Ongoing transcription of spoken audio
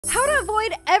how to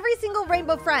avoid every single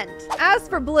rainbow friend. As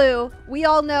for Blue, we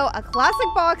all know a classic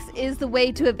box is the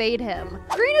way to evade him.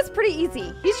 Green is pretty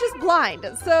easy. He's just blind,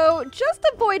 so just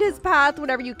avoid his path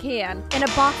whenever you can, and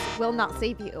a box will not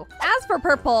save you. As for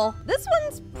Purple, this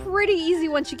one's pretty easy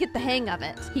once you get the hang of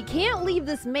it. He can't leave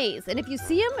this maze, and if you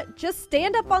see him, just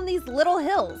stand up on these little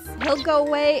hills. He'll go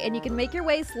away, and you can make your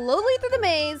way slowly through the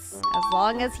maze, as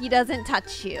long as he doesn't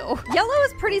touch you. Yellow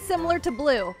is pretty similar to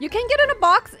Blue. You can get in a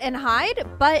box and hide,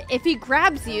 but if he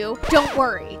grabs you, don't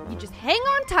worry. You just hang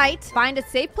on tight, find a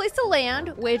safe place to land,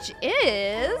 which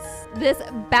is this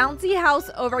bouncy house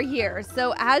over here.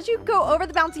 So as you go over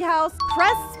the bouncy house,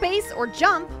 press space or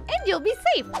jump, and you'll be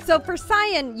safe. So for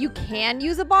Cyan, you can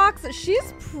use a box.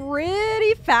 She's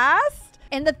pretty fast.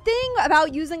 And the thing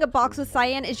about using a box with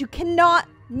Cyan is you cannot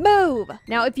move.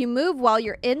 Now, if you move while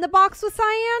you're in the box with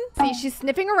Cyan, see, she's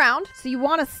sniffing around. So you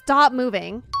want to stop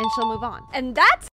moving and she'll move on. And that's